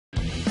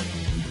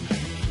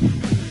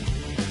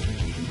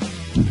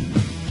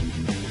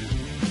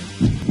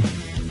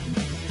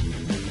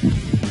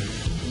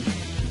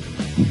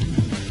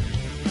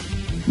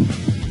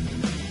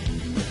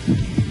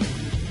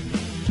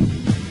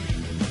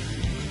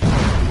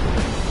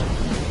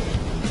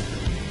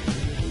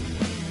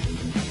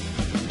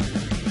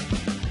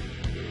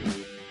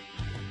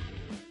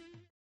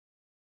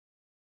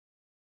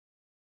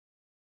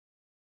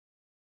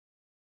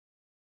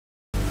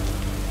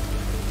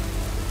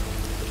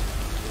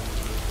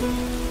Rise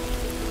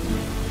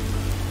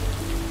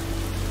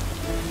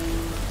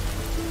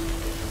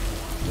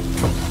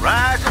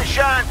and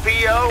shine,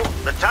 P.O.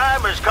 The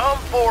time has come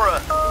for a...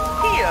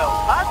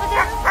 P.O.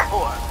 positive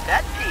or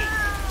that P?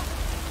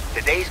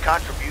 Today's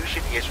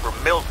contribution is from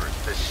Mildred,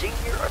 the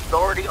senior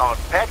authority on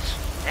pets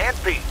and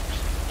thieves.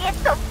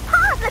 It's a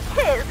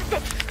positive.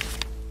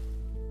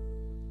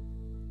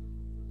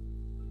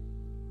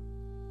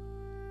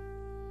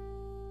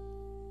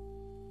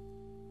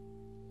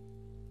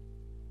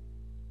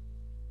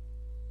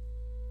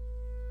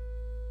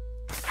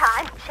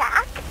 Time,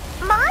 Jack.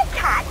 My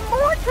cat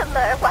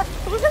Mortimer was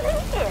feeling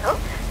ill,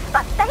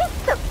 but thanks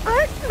to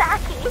Bert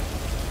Mackey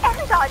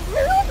and our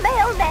new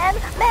mailman,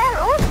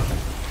 Merrill,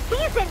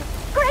 he's in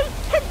great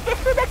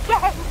condition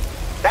again.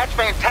 That's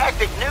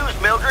fantastic news,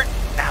 Mildred.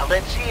 Now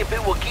let's see if it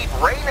will keep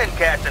raining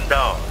cats and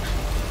dogs.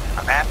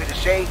 I'm happy to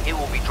say it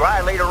will be dry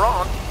later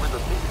on with a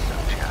bit of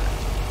sunshine.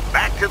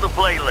 Back to the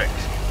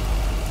playlist.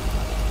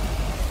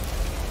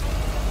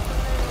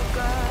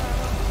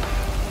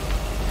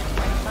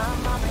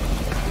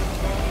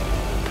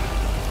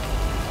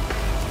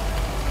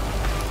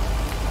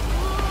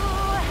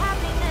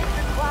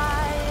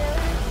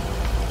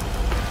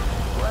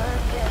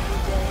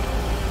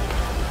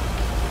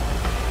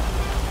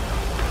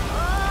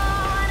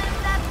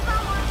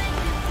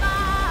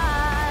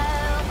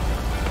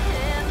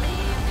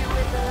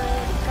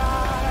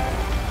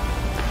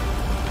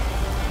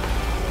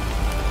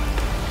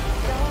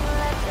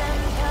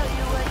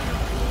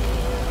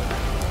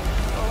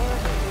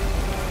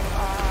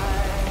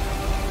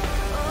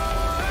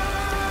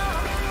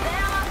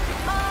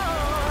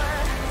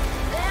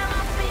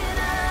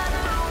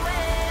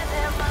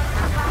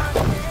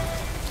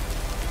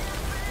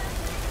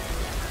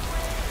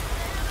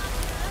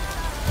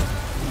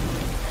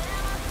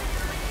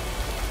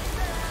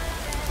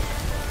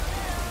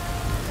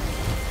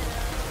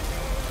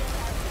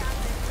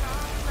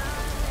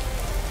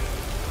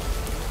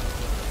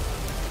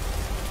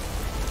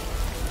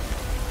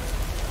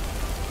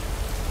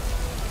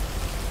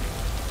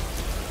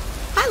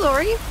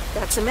 Lori,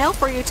 got some mail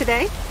for you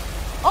today.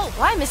 Oh,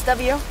 hi, Miss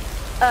W.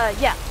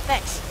 Yeah,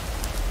 thanks.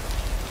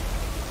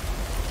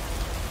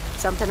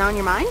 Something on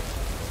your mind?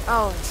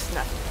 Oh, it's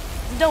nothing.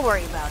 Don't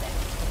worry about it.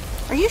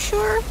 Are you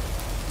sure?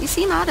 You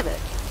seem out of it.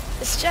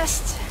 It's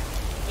just...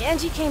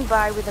 Angie came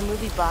by with a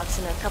movie box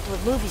and a couple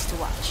of movies to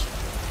watch.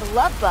 The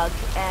Love Bug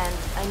and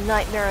A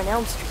Nightmare on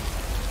Elm Street.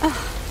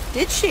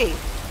 Did she?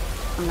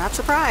 I'm not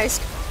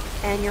surprised.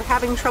 And you're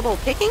having trouble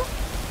picking?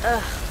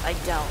 I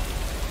don't.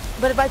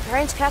 But if my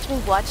parents catch me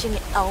watching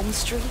Elm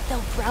Street,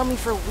 they'll ground me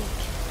for a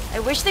week. I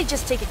wish they'd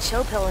just take a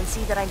chill pill and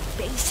see that I'm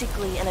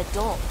basically an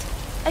adult.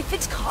 I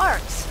fix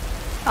cars.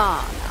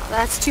 Oh, no,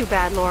 that's too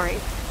bad, Lori.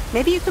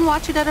 Maybe you can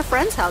watch it at a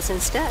friend's house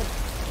instead.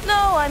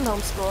 No, I'm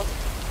homeschooled.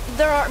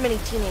 There aren't many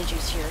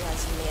teenagers here,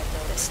 as you may have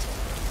noticed.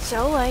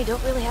 So I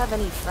don't really have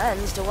any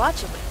friends to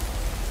watch it with.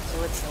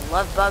 So it's the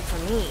Love Bug for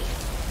me.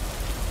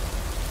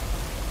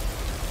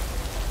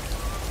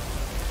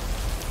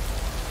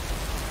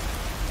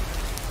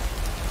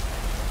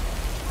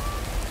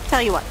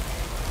 Tell you what,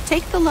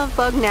 take the Love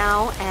Bug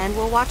now and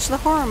we'll watch the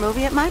horror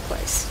movie at my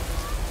place.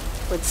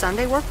 Would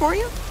Sunday work for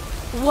you?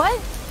 What?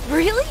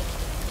 Really?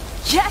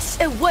 Yes,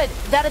 it would.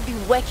 That'd be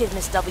wicked,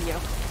 Miss W.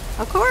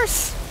 Of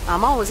course.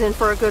 I'm always in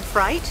for a good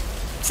fright.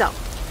 So,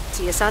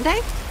 see you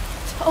Sunday?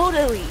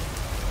 Totally.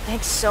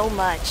 Thanks so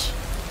much.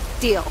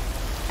 Deal.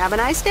 Have a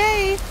nice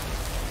day.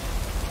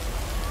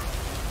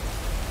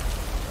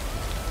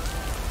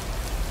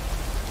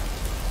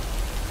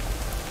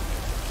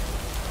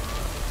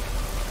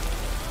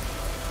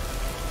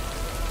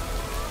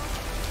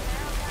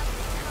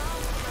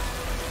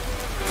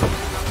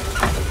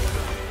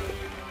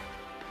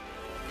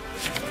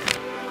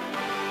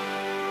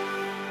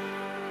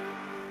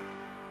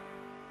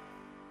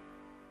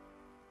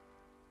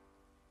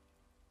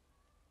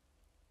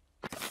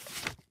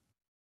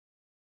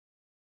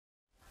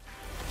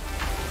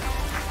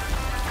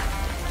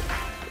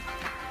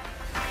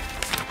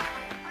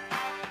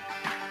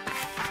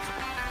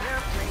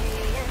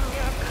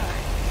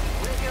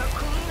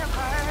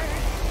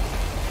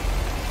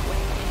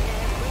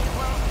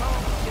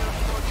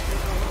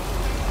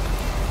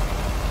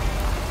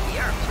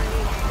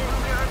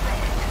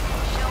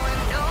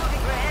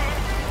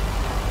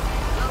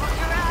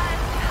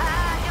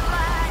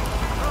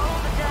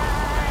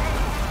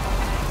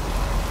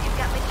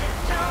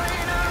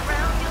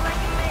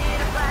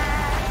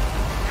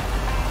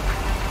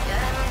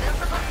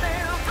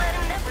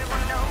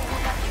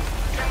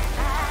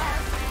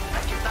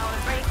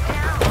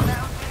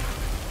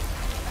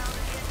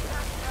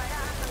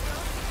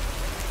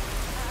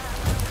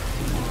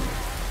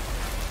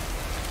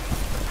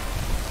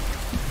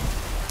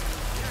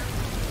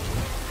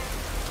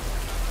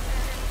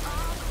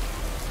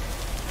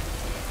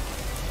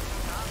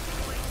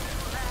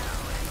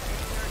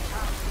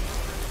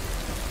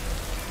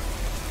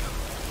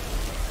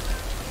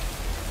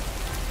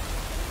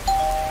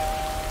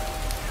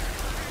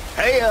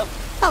 Hey,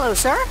 Hello,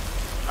 sir.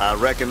 I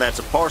reckon that's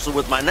a parcel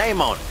with my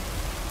name on it.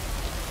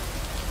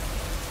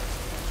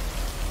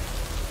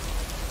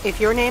 If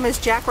your name is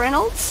Jack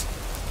Reynolds,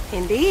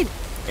 indeed.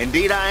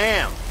 Indeed I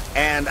am.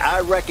 And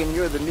I reckon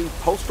you're the new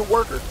postal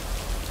worker.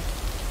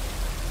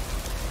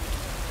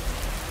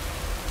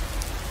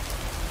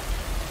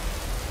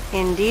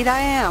 Indeed I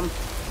am.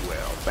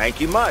 Well, thank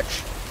you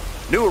much.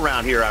 New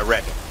around here, I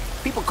reckon.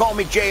 People call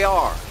me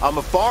JR. I'm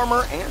a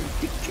farmer and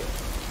DJ.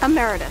 I'm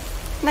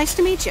Meredith. Nice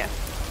to meet you.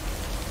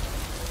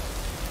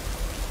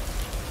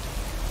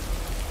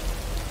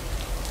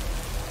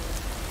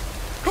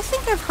 I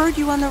think I've heard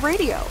you on the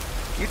radio.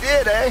 You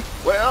did, eh?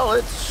 Well,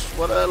 it's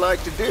what I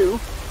like to do.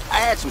 I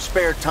had some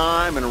spare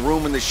time and a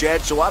room in the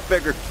shed, so I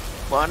figured,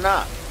 why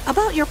not?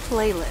 About your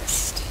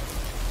playlist.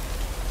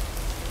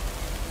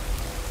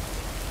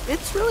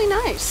 It's really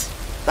nice.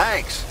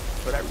 Thanks,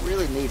 but I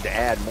really need to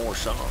add more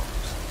songs.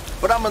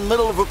 But I'm in the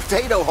middle of a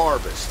potato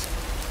harvest.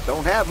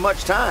 Don't have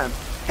much time.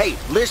 Hey,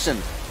 listen,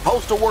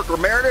 postal worker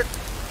Meredith,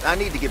 I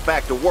need to get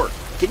back to work.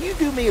 Can you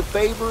do me a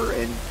favor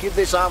and give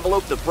this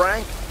envelope to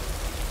Frank?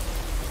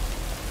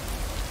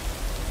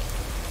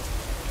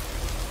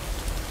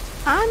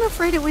 I'm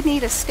afraid it would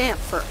need a stamp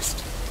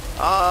first.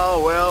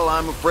 Oh, well,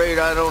 I'm afraid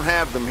I don't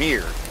have them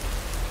here.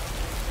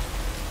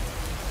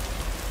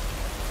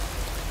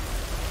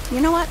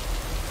 You know what?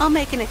 I'll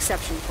make an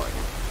exception for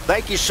you.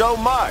 Thank you so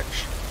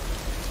much.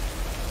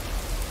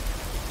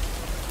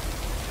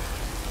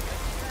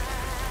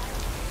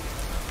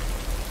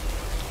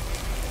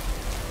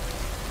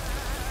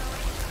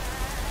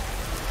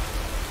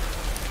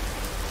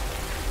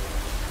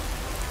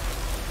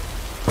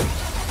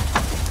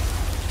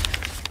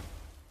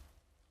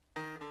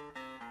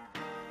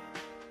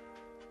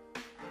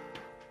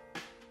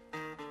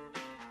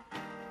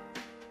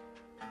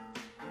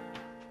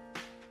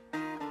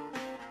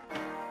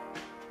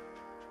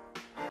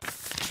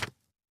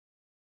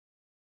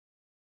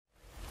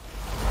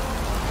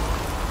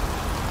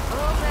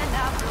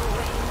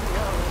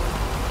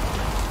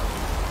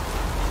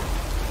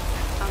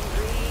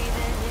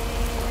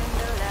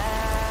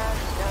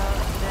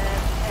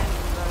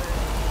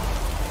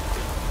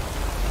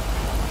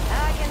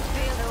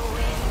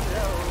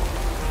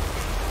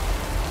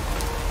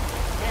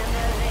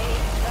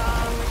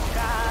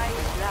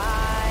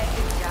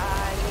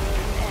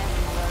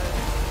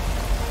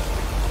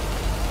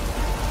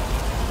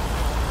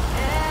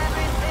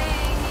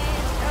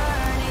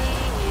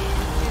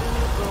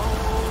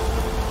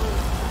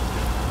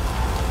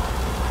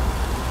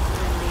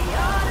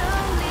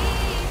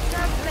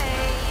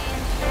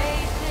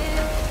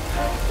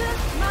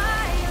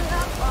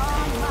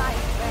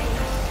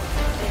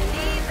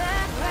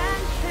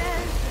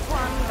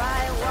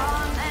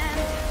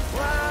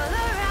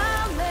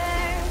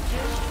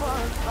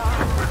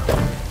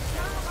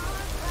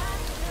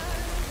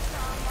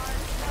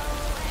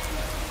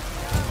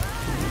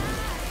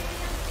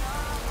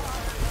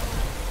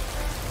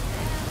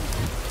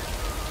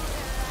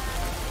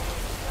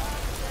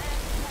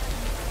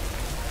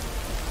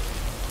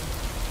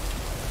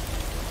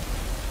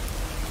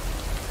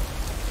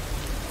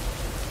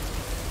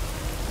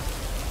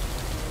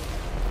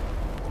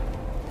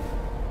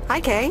 Hi,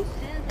 Kay.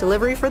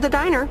 Delivery for the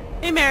diner.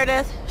 Hey,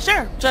 Meredith.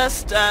 Sure,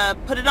 just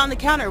put it on the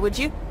counter, would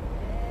you?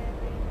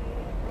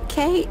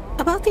 Kay,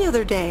 about the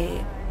other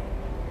day.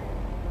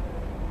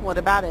 What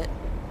about it?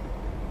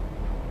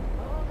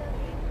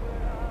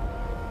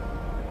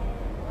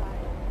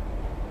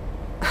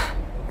 I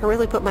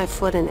really put my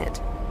foot in it.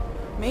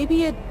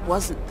 Maybe it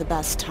wasn't the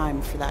best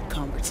time for that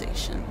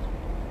conversation.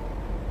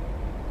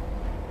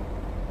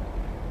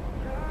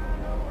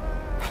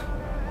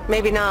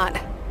 Maybe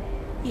not.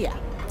 Yeah.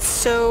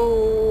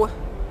 So...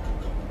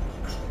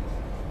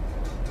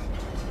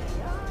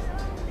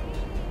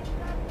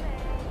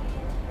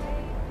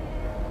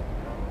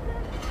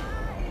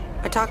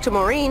 I talked to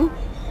Maureen.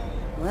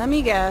 Let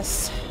me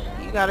guess.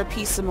 You got a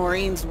piece of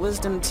Maureen's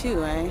wisdom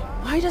too, eh?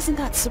 Why doesn't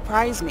that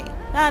surprise me?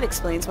 That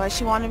explains why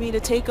she wanted me to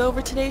take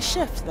over today's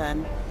shift,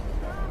 then.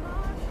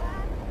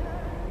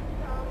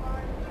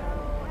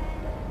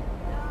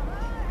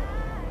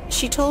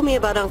 She told me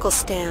about Uncle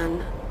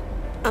Stan.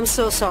 I'm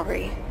so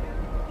sorry.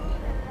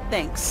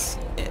 Thanks.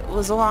 It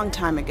was a long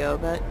time ago,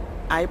 but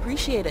I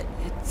appreciate it.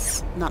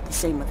 It's not the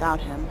same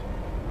without him.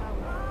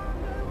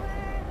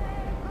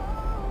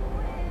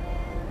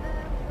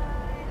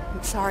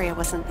 I'm sorry I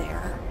wasn't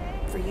there.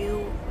 For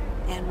you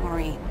and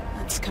Maureen.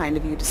 That's kind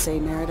of you to say,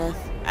 Meredith.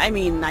 I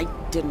mean, I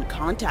didn't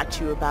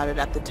contact you about it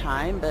at the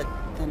time, but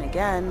then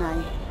again,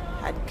 I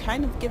had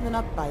kind of given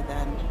up by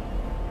then.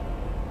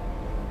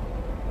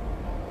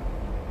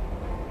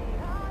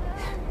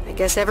 I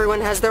guess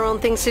everyone has their own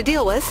things to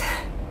deal with.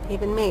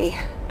 Even me.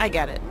 I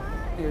get it.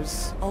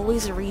 There's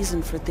always a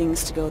reason for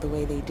things to go the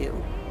way they do.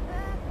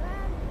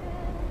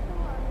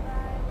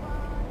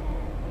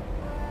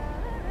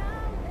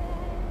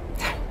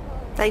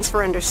 Thanks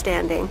for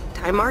understanding.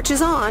 Time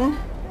marches on.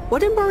 What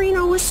did Maureen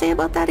always say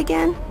about that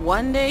again?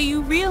 One day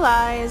you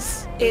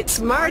realize... It's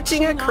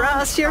marching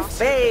across your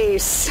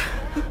face.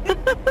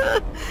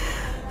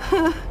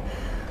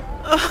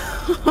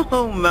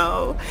 Oh,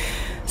 Mo.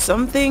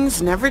 Some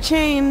things never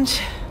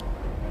change.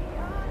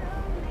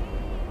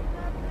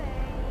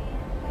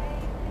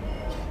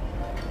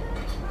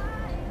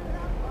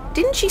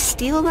 Didn't she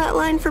steal that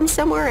line from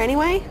somewhere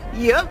anyway?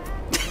 Yep.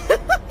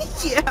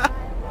 Yeah.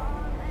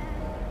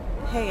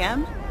 Hey,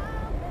 Em.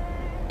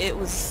 It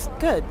was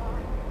good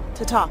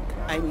to talk.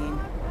 I mean,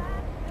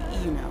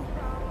 you know.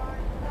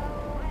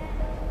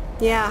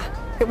 Yeah,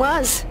 it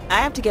was.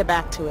 I have to get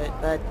back to it,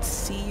 but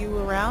see you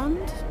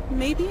around,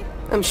 maybe?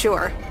 I'm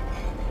sure.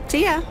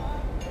 See ya.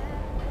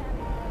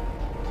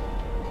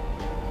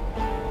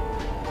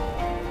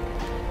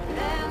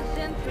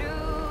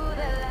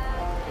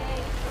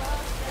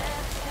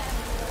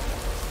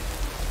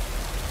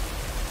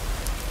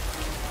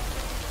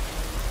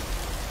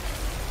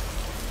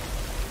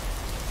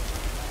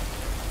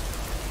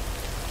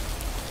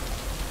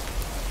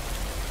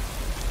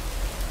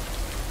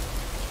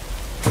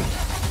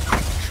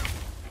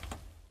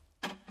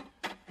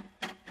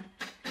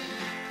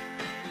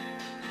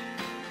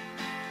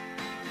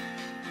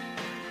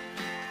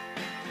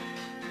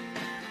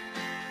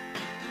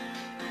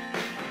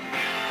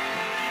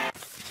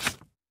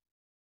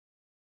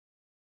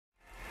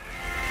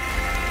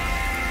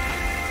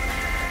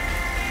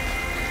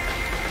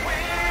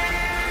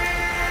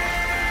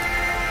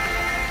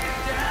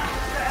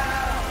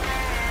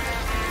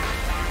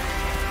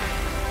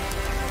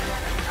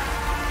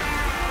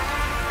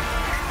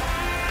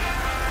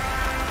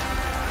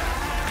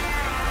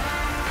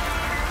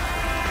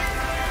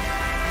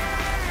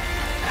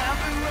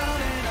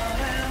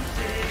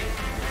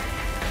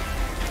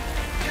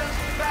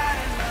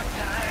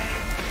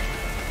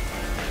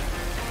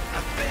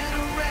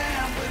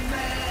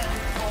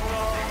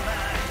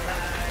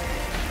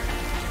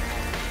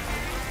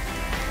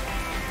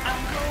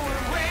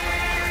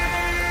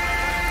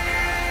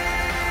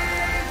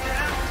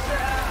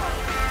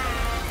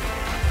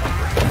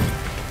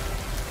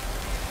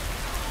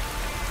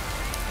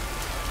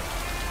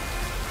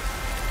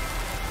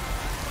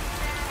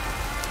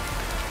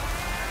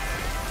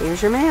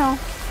 Here's your mail.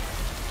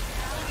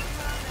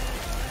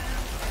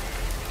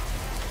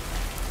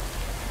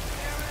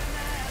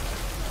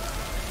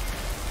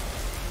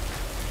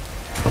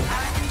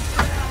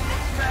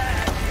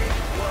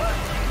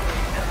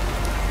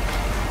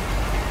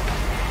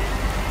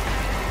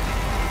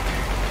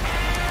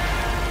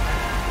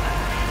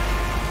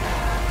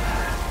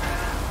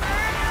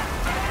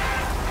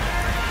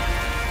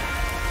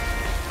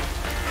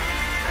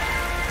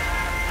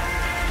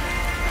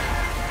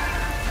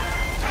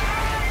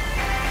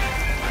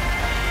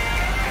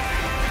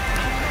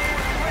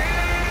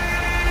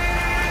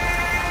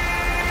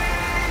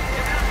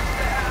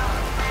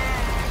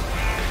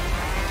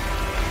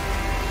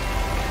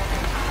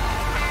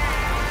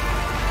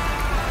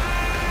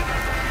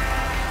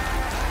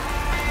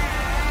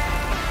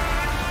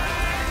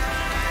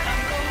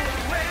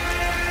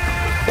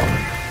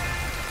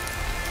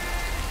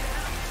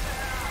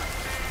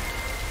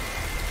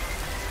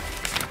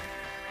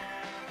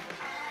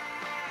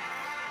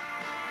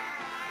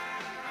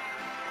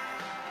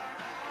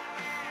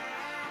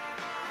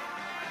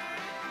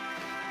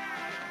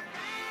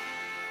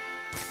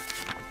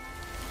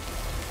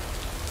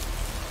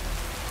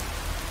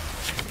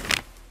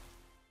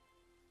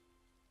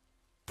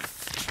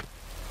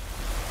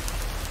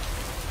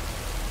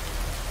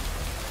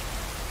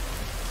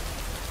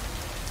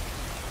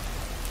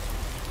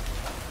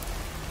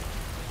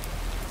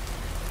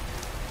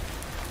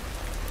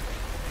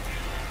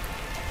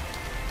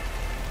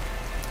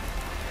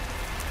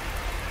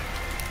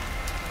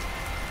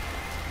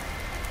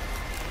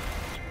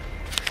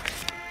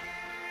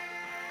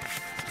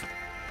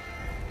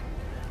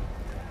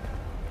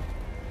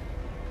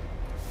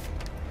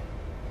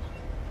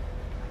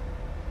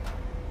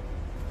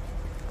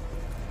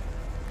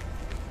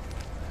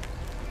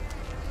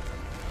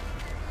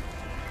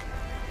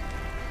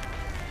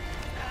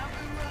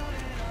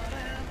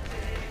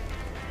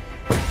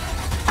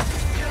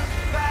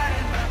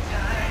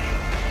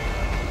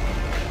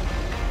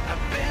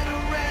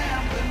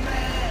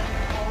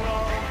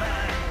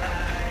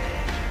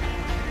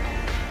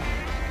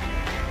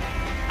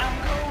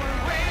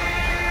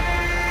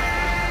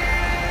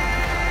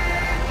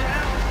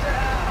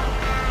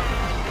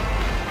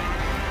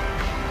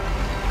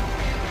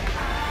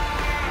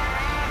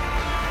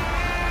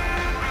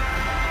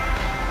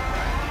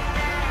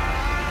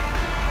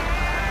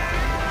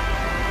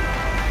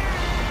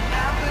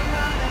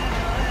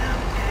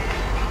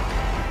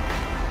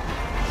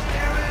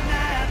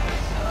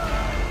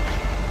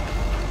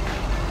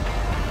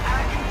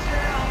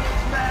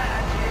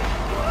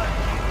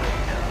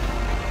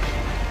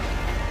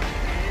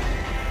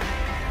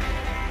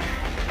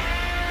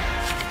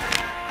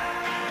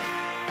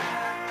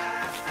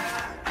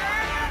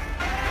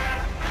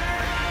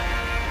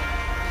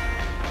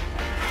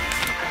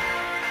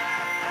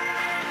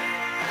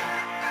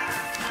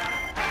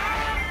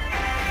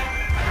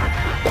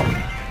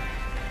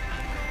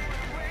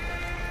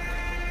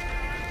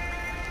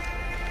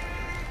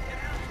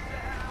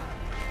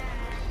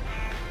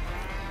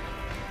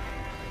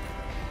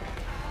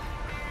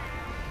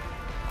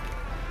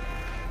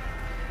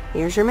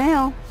 Here's your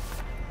mail.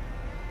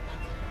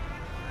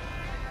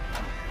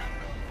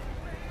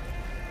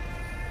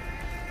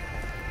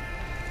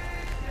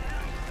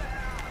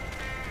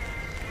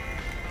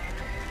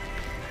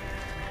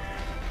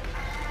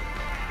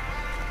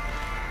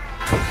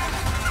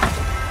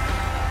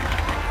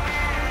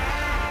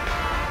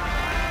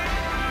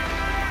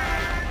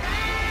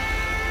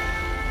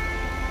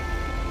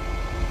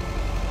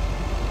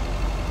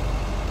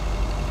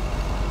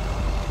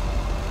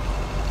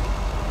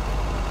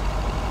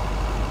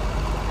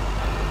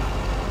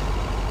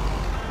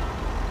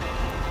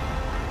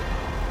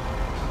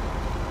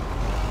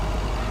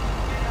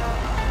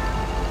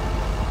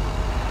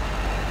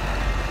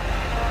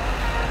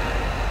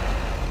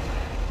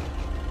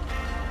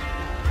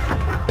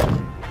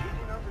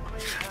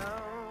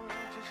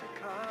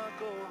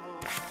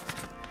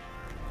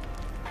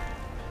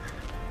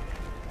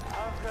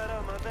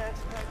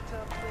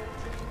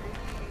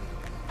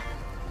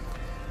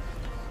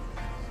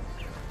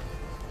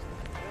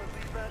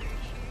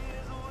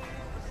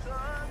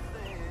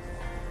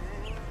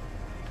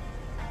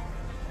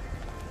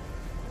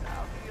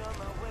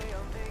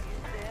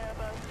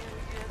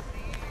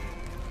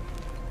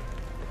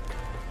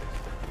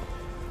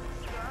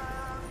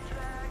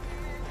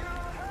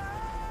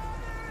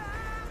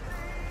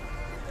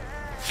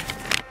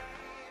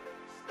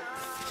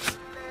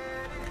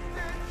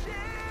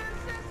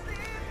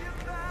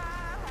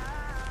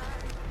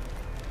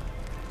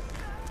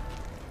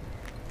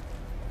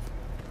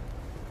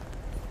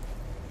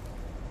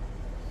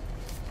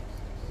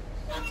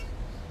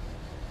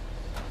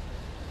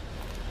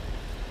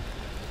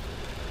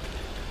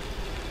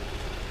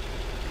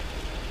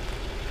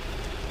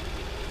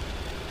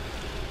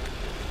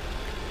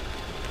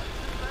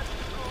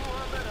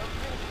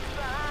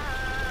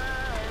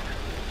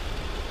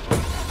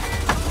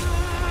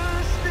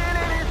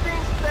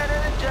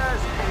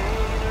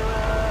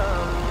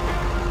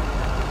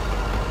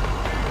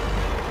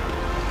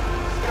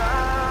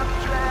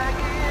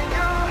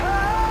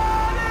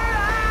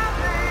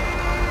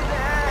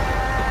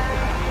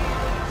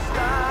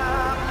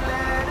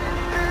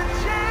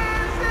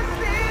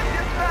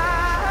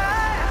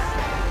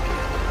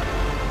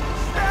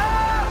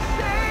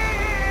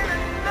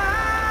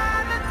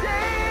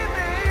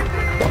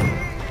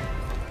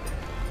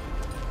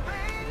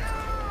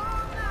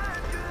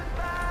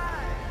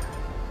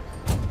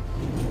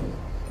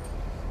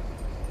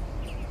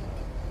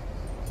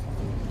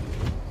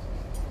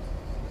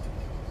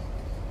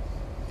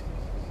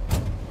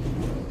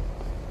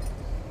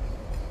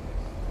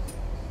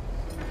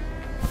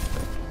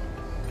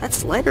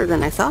 That's lighter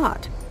than I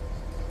thought.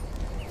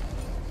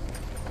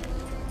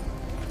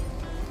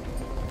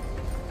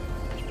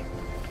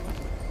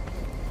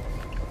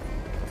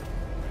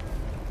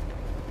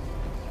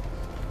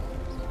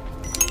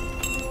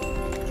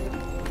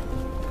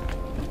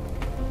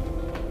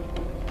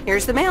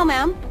 Here's the mail,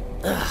 ma'am.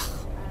 Ugh,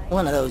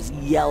 one of those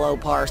yellow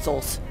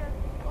parcels.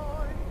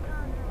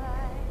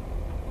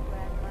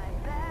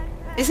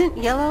 Isn't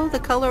yellow the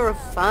color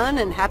of fun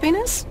and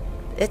happiness?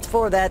 It's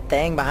for that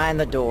thing behind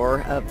the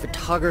door, a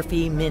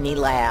photography mini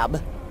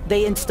lab.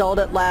 They installed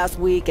it last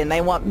week and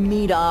they want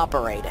me to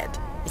operate it.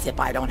 As if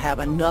I don't have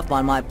enough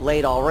on my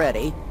plate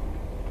already.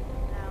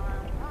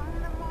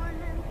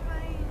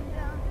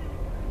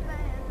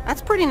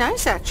 That's pretty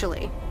nice,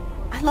 actually.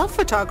 I love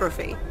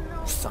photography.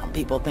 Some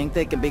people think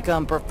they can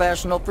become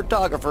professional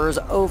photographers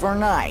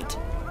overnight.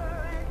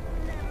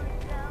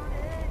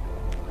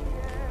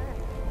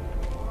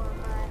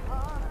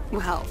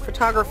 Well,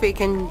 photography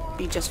can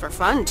be just for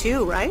fun,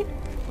 too, right?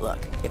 Look,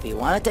 if you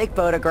want to take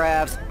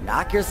photographs,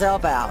 knock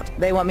yourself out.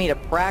 They want me to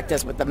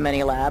practice with the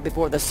mini lab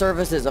before the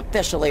service is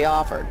officially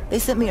offered. They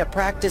sent me a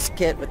practice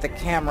kit with the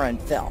camera and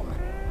film.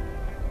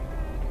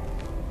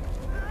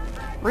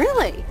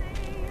 Really?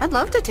 I'd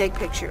love to take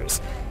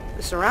pictures.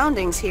 The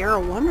surroundings here are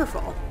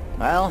wonderful.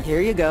 Well,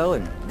 here you go,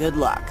 and good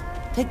luck.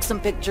 Take some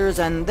pictures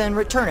and then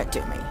return it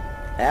to me.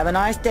 Have a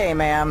nice day,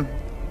 ma'am.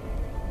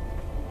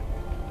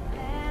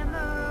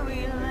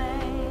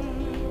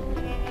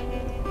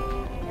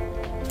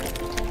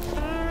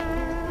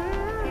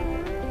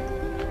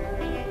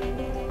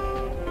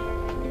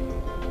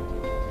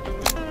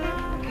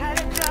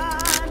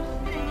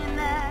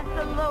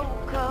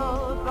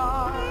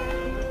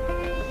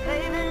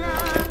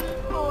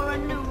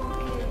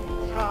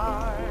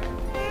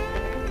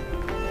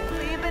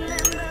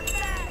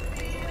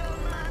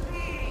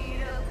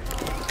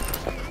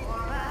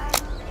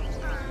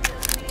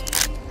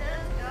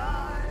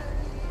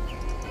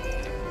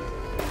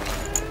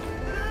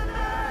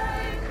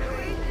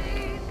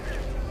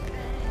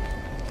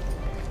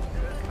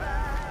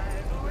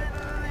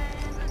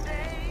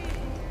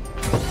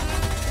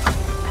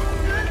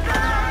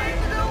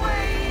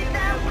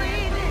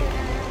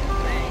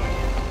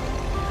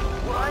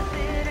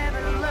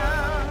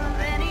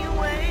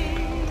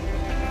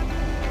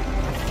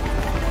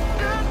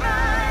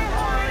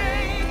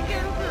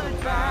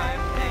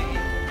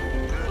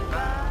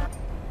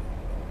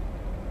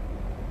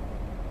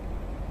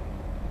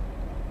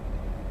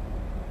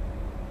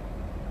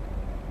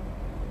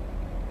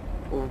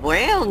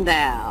 Well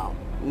now,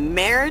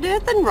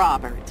 Meredith and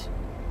Robert.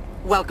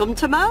 Welcome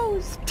to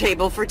Moe's.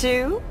 Table for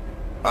two?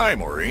 Hi,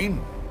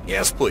 Maureen.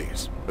 Yes,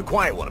 please. A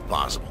quiet one if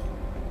possible.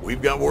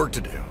 We've got work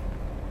to do.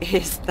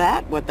 Is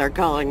that what they're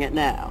calling it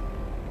now?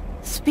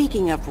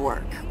 Speaking of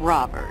work,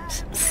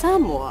 Robert,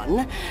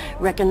 someone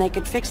reckoned they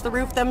could fix the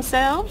roof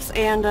themselves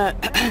and,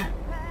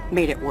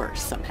 made it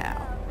worse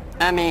somehow.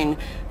 I mean,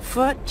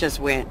 foot just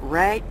went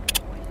right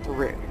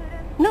through.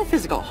 No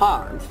physical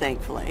harm,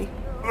 thankfully.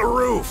 The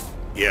roof!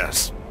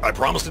 Yes, I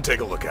promised to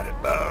take a look at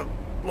it.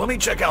 Let me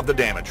check out the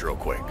damage real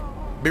quick.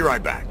 Be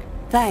right back.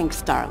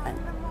 Thanks,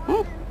 darling.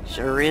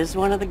 Sure is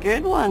one of the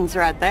good ones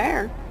right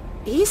there.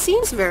 He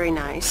seems very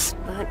nice,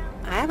 but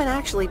I haven't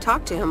actually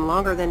talked to him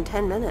longer than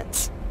 10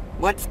 minutes.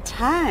 What's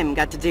time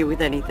got to do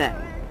with anything?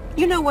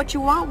 You know what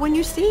you want when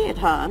you see it,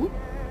 hon.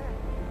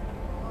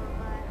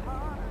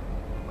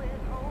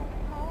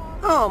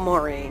 Oh,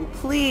 Maureen,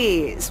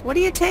 please. What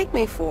do you take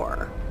me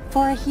for?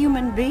 For a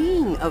human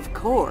being, of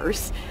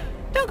course.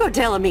 Don't go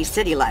telling me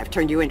city life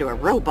turned you into a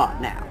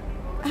robot now.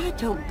 I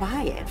don't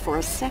buy it for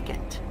a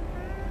second.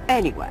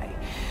 Anyway,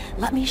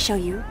 let me show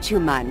you to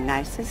my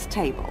nicest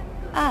table.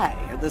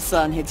 The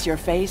sun hits your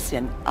face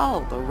in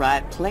all the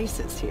right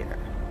places here.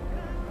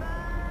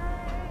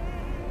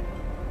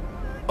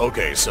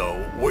 Okay, so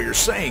what you're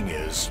saying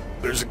is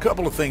there's a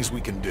couple of things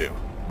we can do,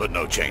 but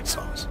no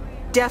chainsaws.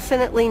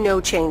 Definitely no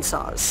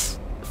chainsaws,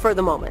 for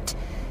the moment.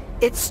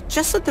 It's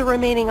just that the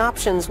remaining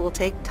options will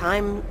take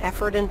time,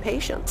 effort, and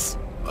patience.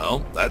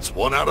 Well, that's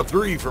 1 out of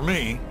 3 for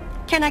me.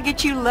 Can I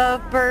get you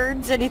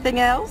lovebirds? Anything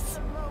else?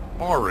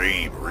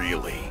 Maureen,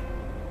 really?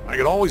 I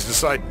could always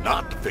decide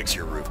not to fix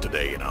your roof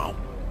today, you know.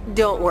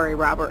 Don't worry,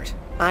 Robert.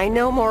 I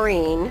know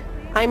Maureen.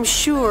 I'm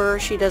sure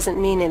she doesn't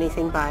mean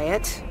anything by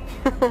it.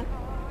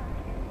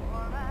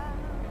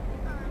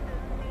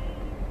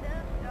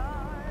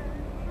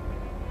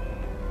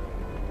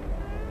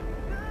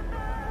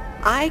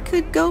 I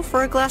could go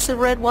for a glass of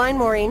red wine,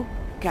 Maureen.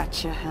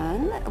 Gotcha,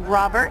 hon.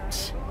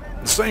 Robert?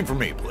 The same for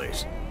me,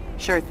 please.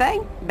 Sure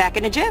thing. Back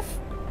in a jiff.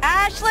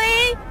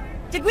 Ashley!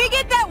 Did we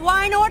get that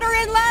wine order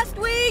in last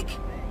week?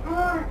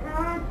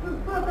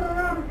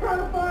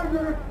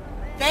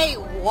 They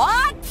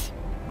what?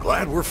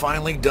 Glad we're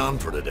finally done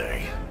for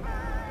today.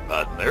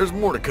 But there's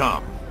more to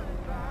come.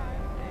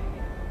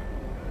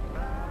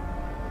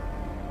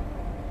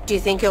 Do you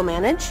think you'll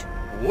manage?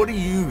 What do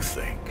you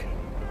think?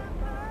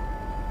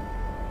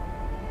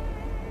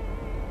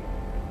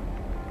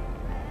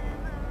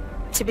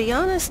 To be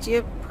honest,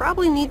 you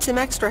probably need some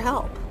extra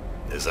help.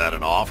 Is that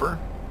an offer?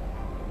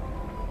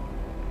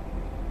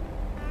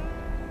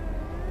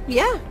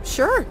 Yeah,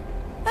 sure.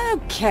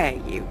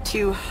 Okay, you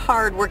two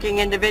hard-working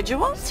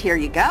individuals, here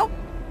you go.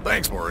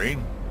 Thanks,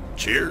 Maureen.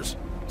 Cheers.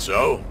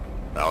 So,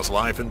 how's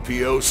life in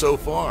P.O. so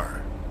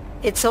far?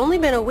 It's only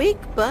been a week,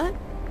 but...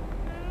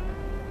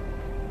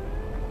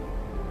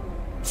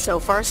 so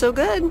far, so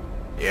good.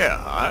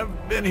 Yeah,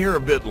 I've been here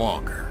a bit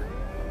longer.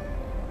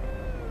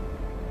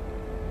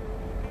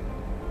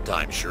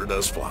 Time sure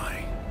does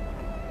fly.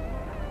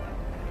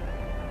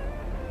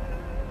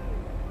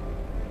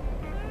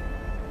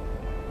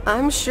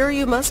 I'm sure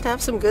you must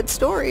have some good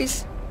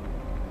stories.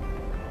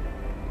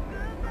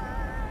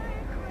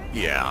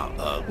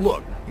 Yeah,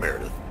 look,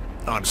 Meredith,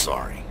 I'm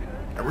sorry.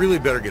 I really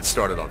better get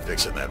started on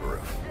fixing that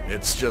roof.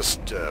 It's just,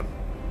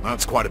 well,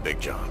 it's quite a big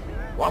job.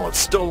 While it's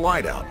still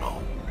light out and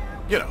all.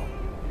 You know.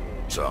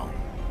 So,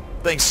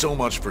 thanks so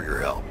much for your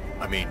help.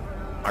 I mean,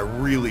 I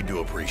really do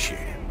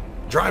appreciate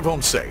it. Drive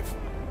home safe.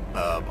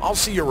 I'll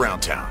see you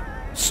around town.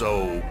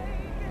 So,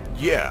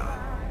 yeah,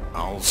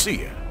 I'll see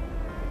you.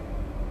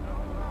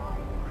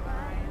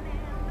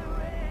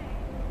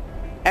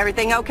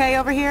 Everything okay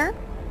over here?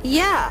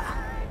 Yeah,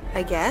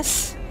 I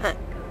guess.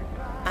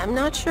 I'm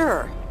not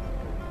sure.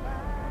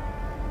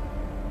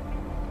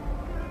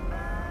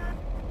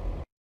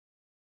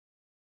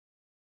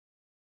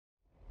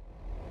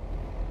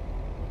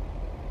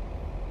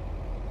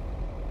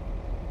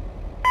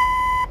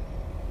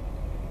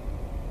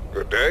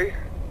 Good day.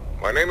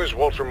 My name is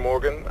Walter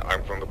Morgan.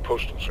 I'm from the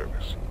Postal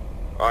Service.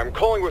 I'm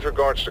calling with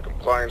regards to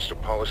compliance to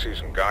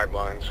policies and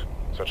guidelines,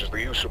 such as the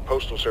use of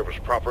Postal Service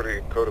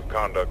property, code of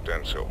conduct,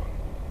 and so on.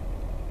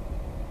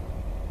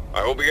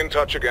 I will be in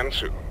touch again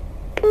soon.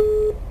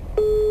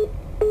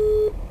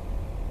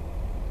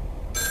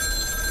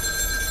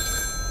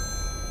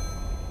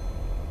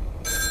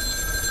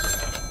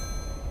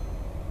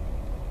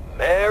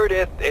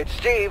 Meredith, it's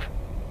Steve.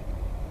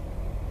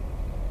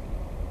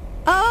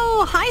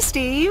 Oh, hi,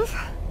 Steve.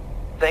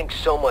 Thanks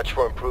so much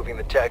for improving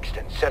the text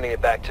and sending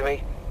it back to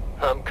me.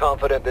 I'm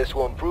confident this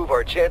will improve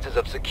our chances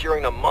of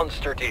securing a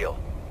monster deal.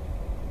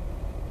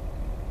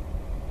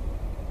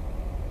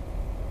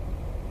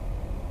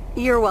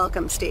 You're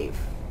welcome, Steve.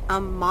 A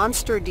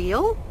monster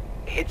deal?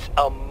 It's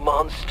a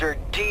monster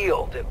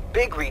deal. The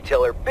big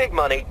retailer, big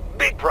money,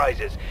 big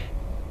prizes.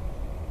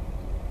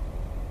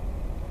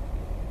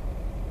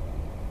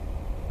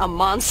 A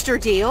monster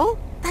deal?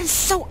 That is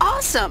so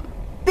awesome!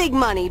 Big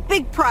money,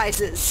 big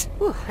prizes.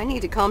 Whew, I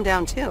need to calm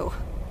down too.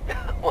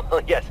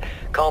 Well, yes,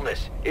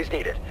 calmness is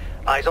needed.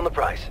 Eyes on the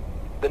prize.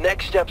 The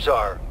next steps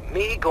are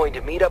me going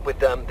to meet up with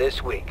them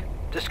this week.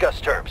 Discuss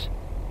terms.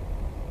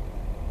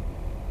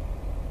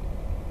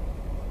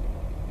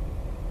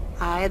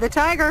 Eye of the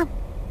tiger.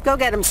 Go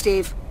get him,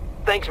 Steve.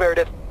 Thanks,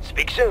 Meredith.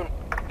 Speak soon.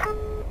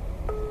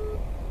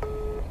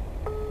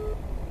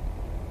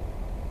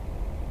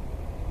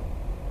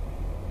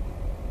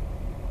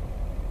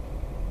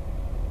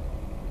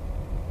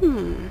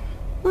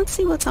 Let's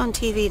see what's on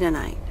TV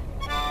tonight.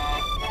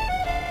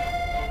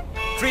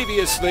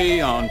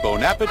 Previously on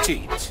Bon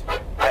Appetit.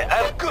 I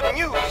have good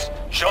news.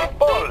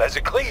 Jean-Paul has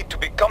agreed to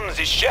become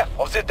the chef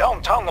of the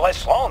downtown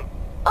restaurant.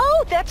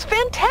 Oh, that's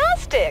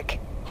fantastic!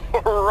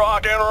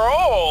 Rock and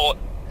roll!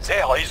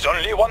 There is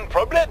only one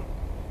problem.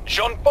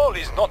 Jean-Paul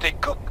is not a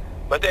cook,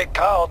 but a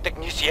car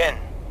technician.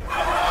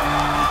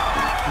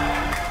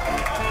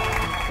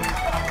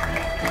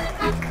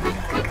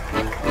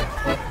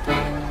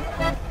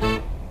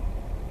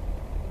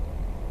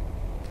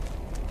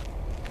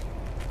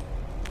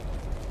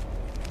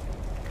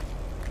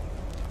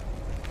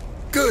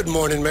 Good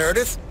morning,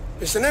 Meredith.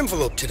 There's an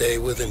envelope today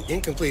with an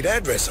incomplete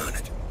address on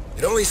it.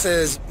 It only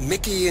says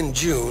Mickey and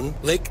June,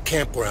 Lake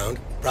Campground,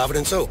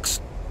 Providence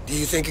Oaks. Do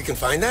you think you can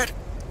find that?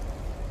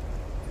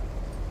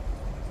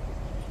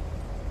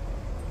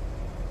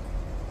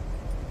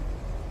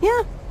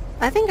 Yeah,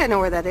 I think I know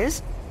where that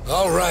is.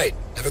 All right.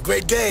 Have a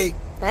great day.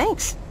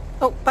 Thanks.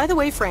 Oh, by the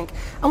way, Frank,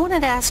 I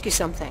wanted to ask you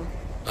something.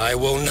 I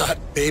will not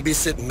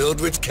babysit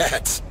Mildred's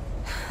cats.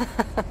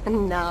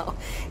 No,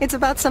 it's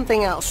about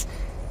something else.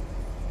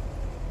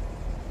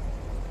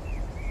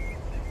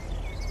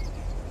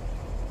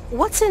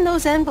 What's in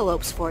those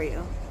envelopes for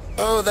you?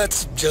 Oh,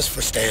 that's just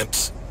for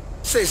stamps.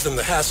 Saves them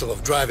the hassle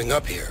of driving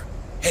up here.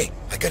 Hey,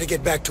 I gotta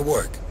get back to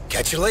work.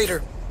 Catch you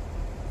later.